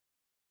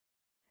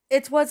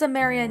It was a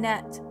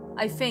marionette,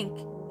 I think.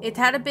 It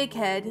had a big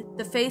head,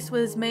 the face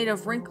was made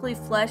of wrinkly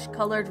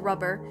flesh-colored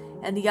rubber,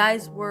 and the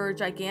eyes were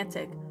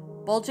gigantic,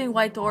 bulging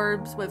white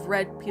orbs with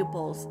red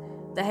pupils.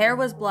 The hair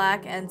was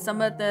black, and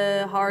some of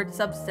the hard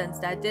substance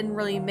that didn't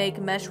really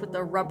make mesh with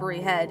the rubbery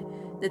head.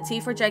 The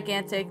teeth were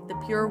gigantic,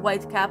 the pure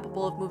white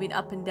capable of moving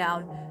up and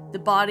down. The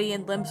body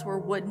and limbs were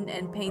wooden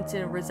and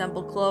painted and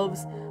resembled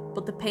cloves,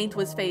 but the paint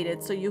was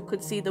faded, so you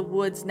could see the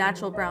wood's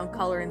natural brown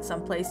color in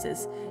some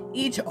places.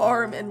 Each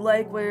arm and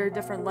leg were a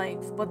different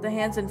length, but the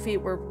hands and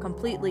feet were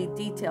completely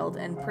detailed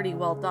and pretty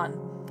well done.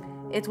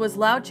 It was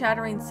loud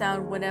chattering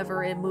sound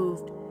whenever it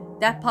moved.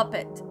 That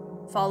puppet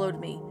followed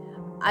me.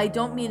 I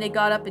don't mean it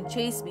got up and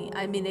chased me,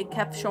 I mean it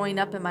kept showing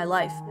up in my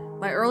life.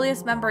 My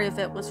earliest memory of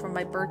it was from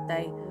my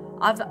birthday.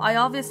 I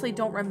obviously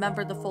don't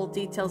remember the full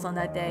details on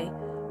that day,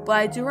 but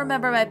I do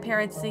remember my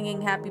parents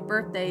singing happy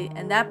birthday,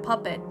 and that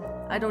puppet,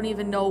 I don't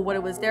even know what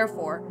it was there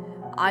for.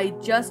 I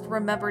just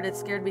remembered it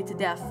scared me to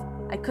death.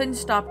 I couldn't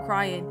stop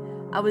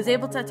crying. I was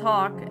able to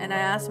talk, and I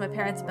asked my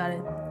parents about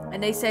it,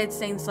 and they said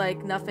things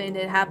like, nothing,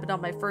 it happened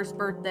on my first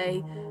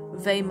birthday,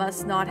 they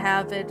must not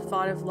have it,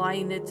 thought of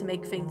lying it to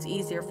make things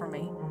easier for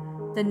me.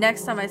 The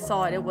next time I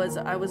saw it, I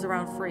was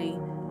around 3.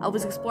 I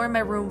was exploring my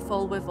room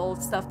full with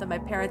old stuff that my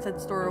parents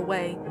had stored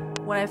away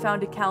when I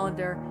found a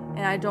calendar,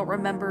 and I don't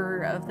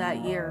remember of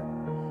that year.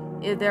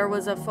 There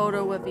was a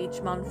photo of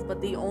each month,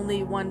 but the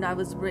only one I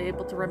was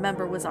able to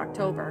remember was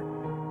October.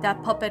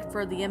 That puppet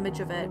for the image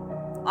of it.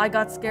 I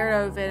got scared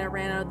out of it and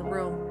ran out of the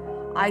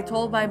room. I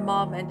told my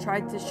mom and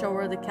tried to show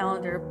her the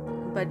calendar,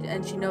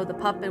 and she knew the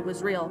puppet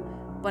was real,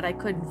 but I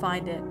couldn't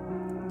find it.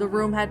 The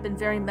room had been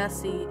very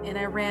messy, and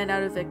I ran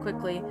out of it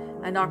quickly.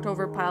 I knocked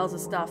over piles of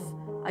stuff.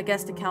 I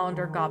guess the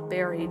calendar got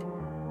buried.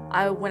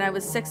 When I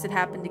was 6, it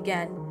happened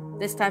again.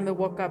 This time it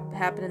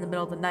happened in the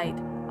middle of the night.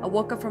 I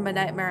woke up from a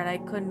nightmare and I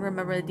couldn't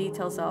remember the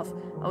details of.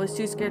 I was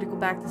too scared to go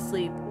back to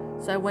sleep,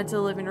 so I went to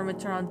the living room and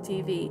turned on the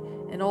TV.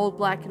 An old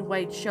black and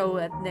white show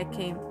at night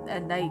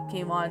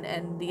came on,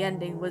 and the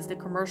ending was the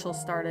commercial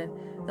started.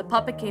 The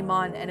puppet came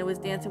on, and it was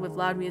dancing with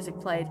loud music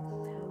played.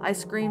 I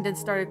screamed and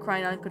started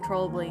crying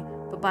uncontrollably,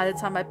 but by the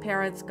time my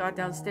parents got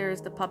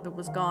downstairs, the puppet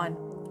was gone.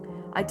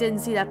 I didn't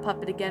see that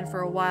puppet again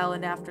for a while,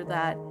 and after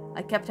that,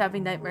 I kept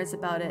having nightmares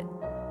about it.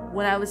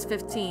 When I was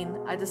 15,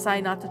 I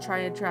decided not to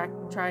try to track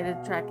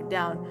it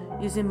down,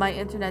 using my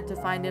internet to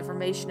find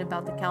information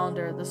about the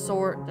calendar, the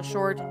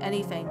short,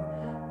 anything.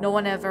 No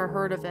one ever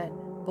heard of it,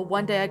 but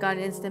one day I got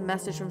an instant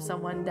message from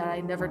someone that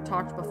I never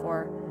talked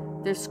before.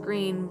 Their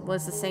screen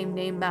was the same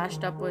name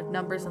mashed up with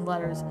numbers and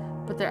letters,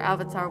 but their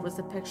avatar was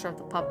the picture of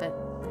the puppet.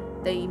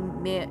 They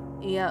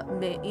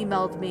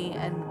emailed me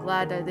and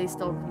glad that you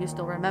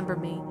still remember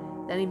me,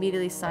 then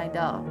immediately signed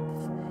up.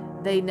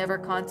 They never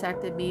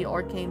contacted me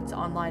or came to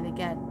online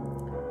again.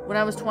 When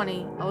I was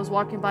 20, I was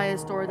walking by a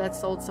store that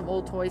sold some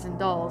old toys and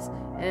dolls,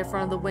 and in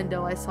front of the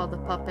window I saw the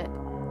puppet.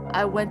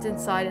 I went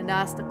inside and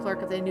asked the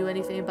clerk if they knew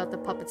anything about the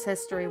puppet's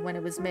history when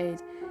it was made,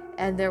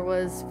 and there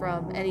was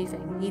from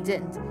anything. He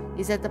didn't.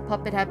 He said the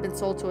puppet had been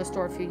sold to a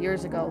store a few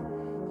years ago.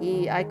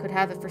 I could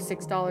have it for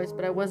 $6,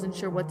 but I wasn't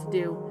sure what to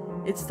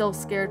do. It still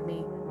scared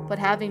me, but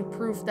having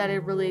proof that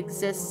it really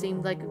exists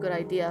seemed like a good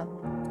idea.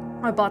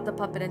 I bought the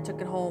puppet and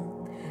took it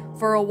home.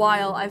 For a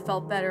while, I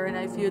felt better, and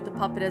I viewed the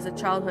puppet as a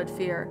childhood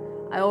fear.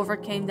 I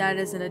overcame that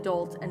as an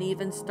adult, and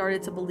even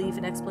started to believe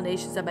in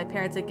explanations that my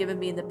parents had given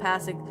me in the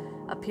past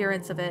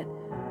appearance of it.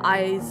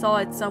 I saw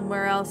it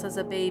somewhere else as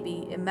a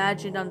baby,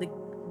 imagined on the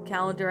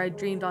calendar I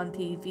dreamed on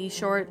TV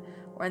short,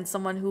 or in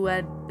someone who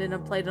had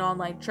played an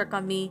online trick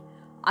on me.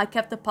 I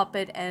kept the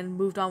puppet and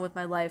moved on with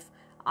my life.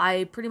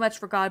 I pretty much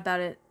forgot about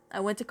it.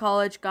 I went to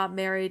college, got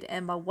married,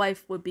 and my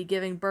wife would be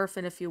giving birth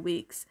in a few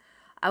weeks.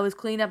 I was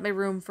cleaning up my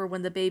room for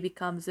when the baby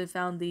comes and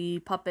found the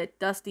puppet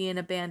dusty and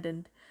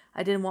abandoned.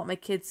 I didn't want my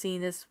kid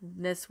seeing this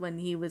when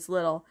he was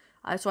little,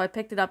 so I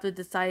picked it up and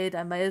decided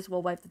I might as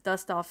well wipe the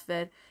dust off of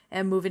it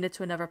and moving it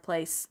to another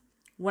place.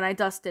 When I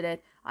dusted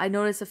it, I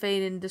noticed a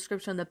faded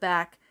description on the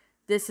back.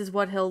 This is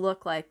what he'll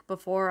look like.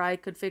 Before I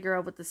could figure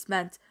out what this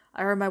meant,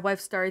 I heard my wife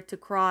started to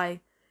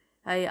cry.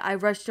 I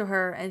rushed to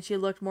her, and she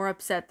looked more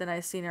upset than I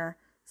seen her.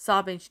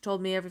 Sobbing, she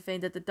told me everything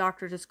that the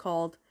doctor just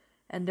called,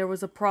 and there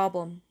was a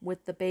problem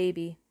with the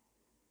baby.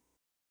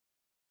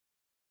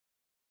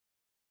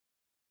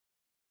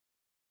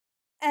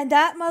 And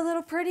that, my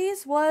little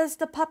pretties, was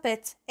The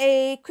Puppet,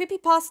 a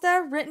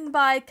creepypasta written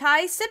by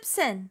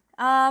Simpson.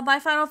 My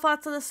final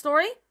thoughts on the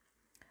story?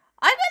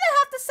 I'm gonna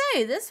have to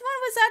say, this one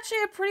was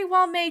actually a pretty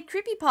well-made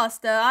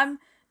creepypasta. I'm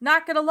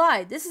not gonna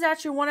lie. This is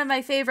actually one of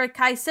my favorite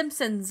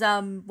Simpson's,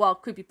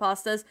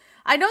 creepypastas.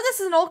 I know this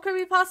is an old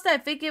creepypasta. I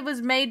think it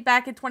was made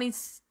back in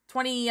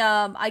 2020,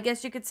 I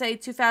guess you could say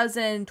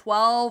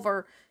 2012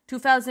 or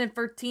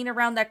 2013,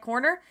 around that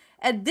corner.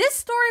 And this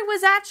story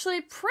was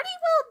actually pretty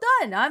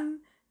well done. I'm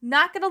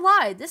not gonna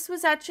lie, this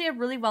was actually a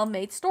really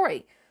well-made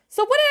story.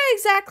 So what did I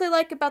exactly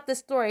like about this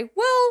story?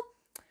 Well,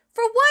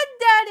 For one,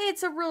 that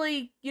it's a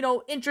really,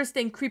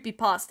 interesting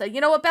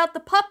creepypasta, about the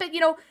puppet,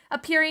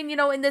 appearing,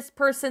 in this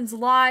person's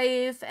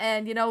life,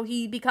 and,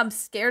 he becomes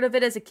scared of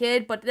it as a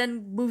kid, but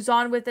then moves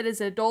on with it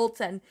as an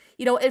adult, and,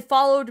 it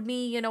followed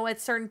me, at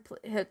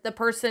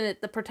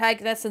the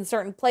protagonist in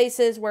certain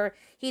places where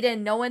he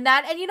didn't know in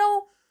that, and,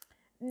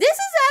 this is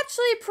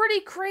actually pretty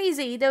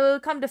crazy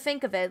to come to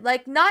think of it.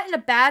 Like, not in a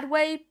bad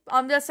way,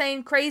 I'm just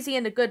saying crazy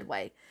in a good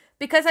way.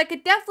 Because I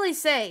could definitely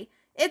say,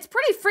 it's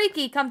pretty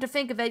freaky, come to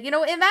think of it.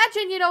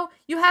 Imagine,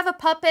 you have a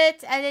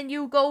puppet, and then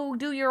you go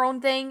do your own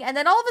thing, and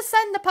then all of a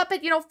sudden the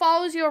puppet,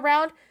 follows you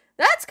around.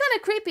 That's kind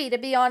of creepy, to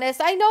be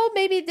honest. I know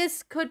maybe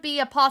this could be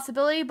a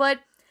possibility, but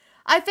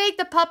I think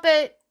the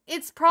puppet,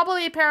 it's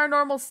probably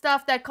paranormal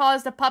stuff that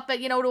caused the puppet,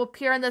 to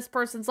appear in this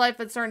person's life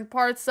at certain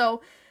parts,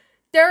 so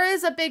there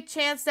is a big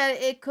chance that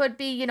it could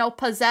be,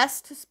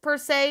 possessed, per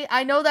se.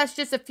 I know that's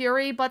just a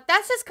theory, but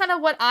that's just kind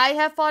of what I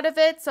have thought of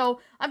it. So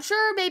I'm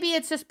sure maybe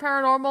it's just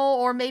paranormal,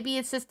 or maybe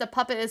it's just the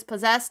puppet is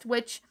possessed,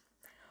 which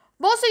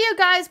most of you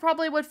guys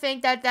probably would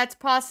think that that's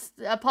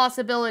a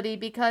possibility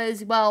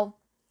because, well,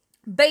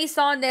 based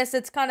on this,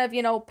 it's kind of,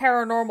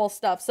 paranormal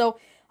stuff. So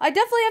I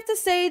definitely have to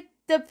say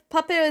the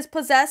puppet is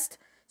possessed.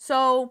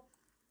 So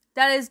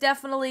that is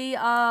definitely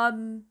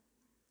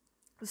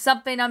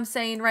something I'm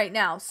saying right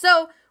now.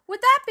 So with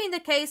that being the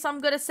case,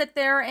 I'm going to sit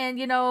there and,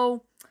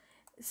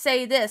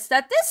 say that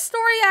this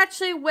story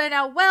actually went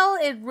out well.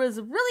 It was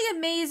really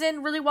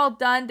amazing, really well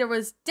done. There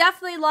was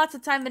definitely lots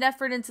of time and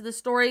effort into the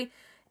story.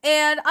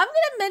 And I'm going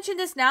to mention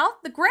this now.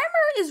 The grammar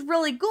is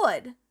really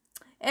good.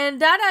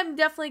 And that I'm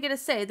definitely going to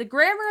say. The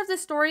grammar of the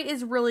story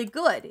is really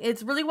good.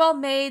 It's really well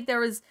made. There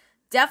was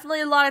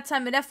definitely a lot of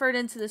time and effort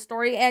into the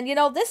story. And,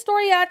 this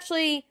story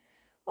actually...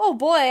 Oh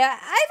boy, I've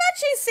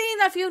actually seen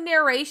a few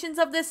narrations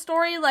of this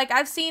story. Like,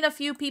 I've seen a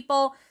few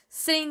people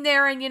sitting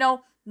there and,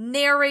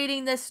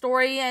 narrating this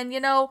story. And,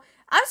 I'm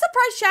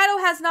surprised Shadow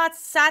has not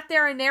sat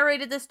there and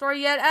narrated this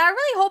story yet. And I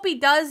really hope he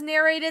does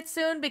narrate it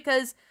soon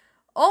because,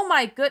 oh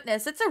my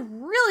goodness, it's a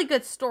really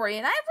good story.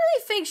 And I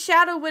really think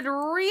Shadow would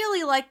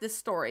really like this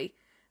story.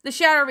 The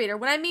Shadow Reader.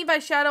 When I mean by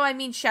Shadow, I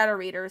mean Shadow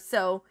Reader.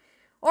 So,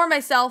 or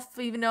myself,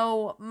 even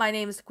though my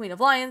name is the Queen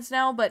of Lions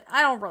now, but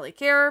I don't really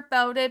care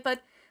about it.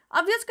 But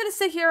I'm just going to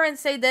sit here and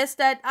say this,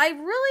 that I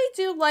really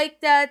do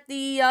like that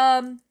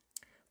the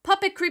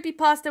puppet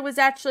creepypasta was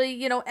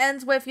actually,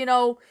 ends with,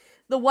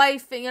 the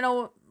wife,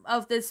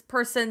 of this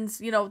person's,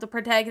 the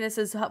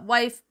protagonist's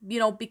wife,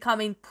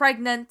 becoming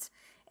pregnant.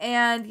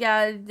 And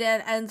yeah,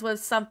 then ends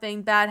with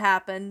something bad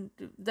happened.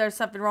 There's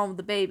something wrong with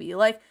the baby.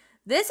 Like,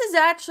 this is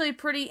actually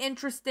pretty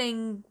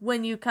interesting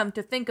when you come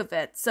to think of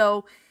it.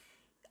 So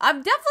I'm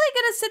definitely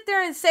going to sit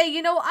there and say,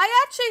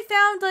 I actually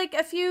found, like,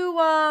 a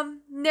few,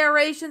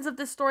 narrations of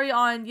the story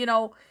on,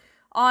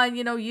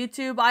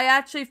 YouTube. I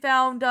actually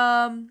found,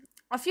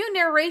 a few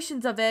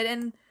narrations of it,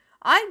 and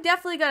I'm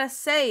definitely going to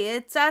say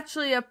it's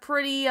actually a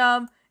pretty,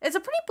 it's a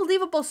pretty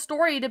believable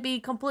story, to be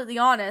completely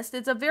honest.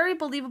 It's a very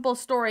believable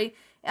story,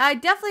 and I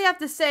definitely have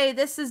to say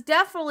this is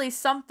definitely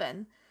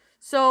something.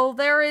 So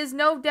there is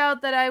no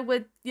doubt that I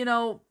would,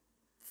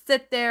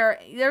 sit there.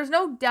 There's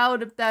no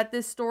doubt that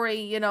this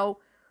story,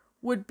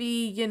 would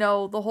be,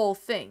 the whole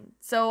thing.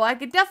 So I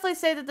could definitely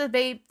say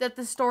that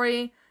the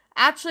story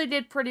actually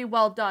did pretty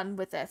well done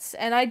with this.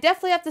 And I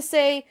definitely have to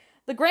say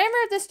the grammar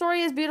of this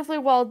story is beautifully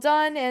well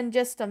done and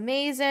just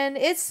amazing.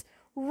 It's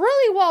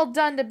really well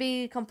done, to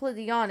be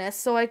completely honest.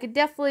 So I could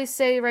definitely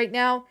say right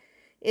now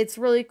it's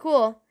really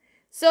cool.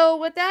 So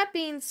with that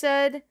being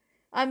said,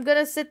 I'm going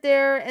to sit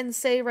there and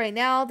say right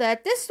now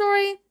that this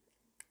story,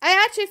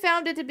 I actually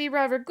found it to be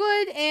rather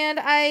good. And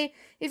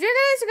if you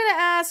guys are going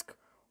to ask,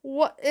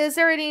 what is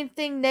there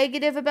anything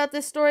negative about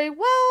this story?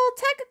 Well,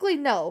 technically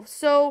no.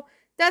 So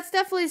that's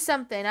definitely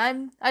something.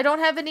 I don't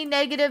have any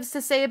negatives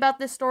to say about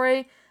this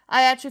story.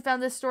 I actually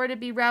found this story to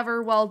be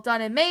rather well done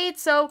and made.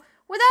 So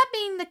with that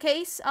being the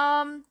case,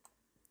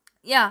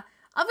 yeah,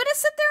 I'm gonna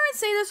sit there and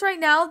say this right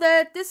now,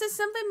 that this is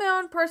simply my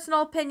own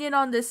personal opinion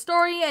on this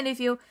story, and if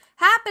you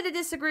happen to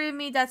disagree with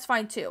me, that's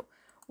fine too.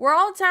 We're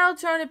all entitled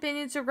to our own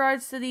opinions in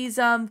regards to these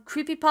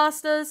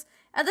creepypastas,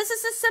 and this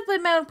is just simply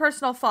my own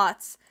personal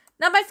thoughts.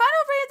 Now, my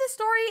final rate of this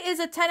story is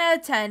a 10 out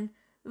of 10.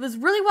 It was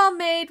really well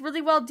made,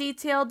 really well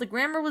detailed, the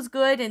grammar was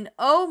good, and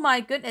oh my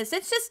goodness,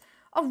 it's just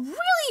a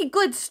really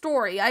good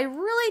story. I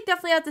really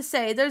definitely have to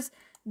say, there's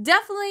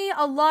definitely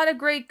a lot of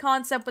great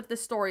concept with the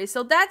story,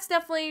 so that's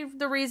definitely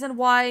the reason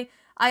why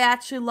I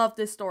actually love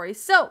this story.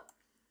 So,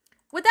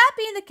 with that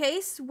being the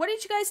case, what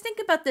did you guys think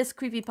about this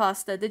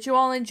creepypasta? Did you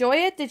all enjoy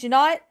it? Did you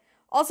not?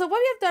 Also, what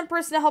have you done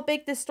personally to help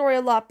make this story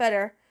a lot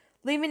better?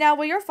 Leave me know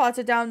what your thoughts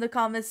are down in the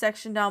comments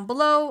section down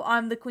below.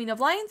 I'm the Queen of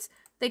Lions.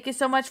 Thank you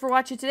so much for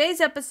watching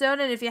today's episode,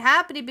 and if you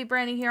happen to be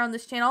brand new here on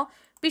this channel,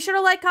 be sure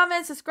to like, comment,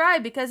 and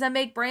subscribe because I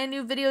make brand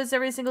new videos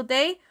every single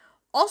day.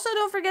 Also,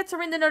 don't forget to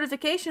ring the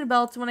notification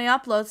bell when I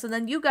upload so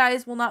then you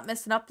guys will not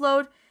miss an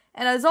upload.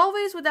 And as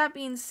always, with that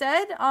being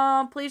said,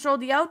 please roll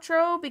the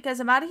outro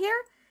because I'm out of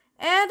here.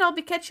 And I'll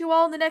be catching you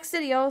all in the next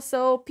video,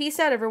 so peace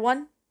out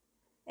everyone.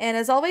 And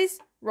as always,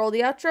 roll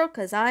the outro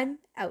because I'm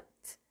out.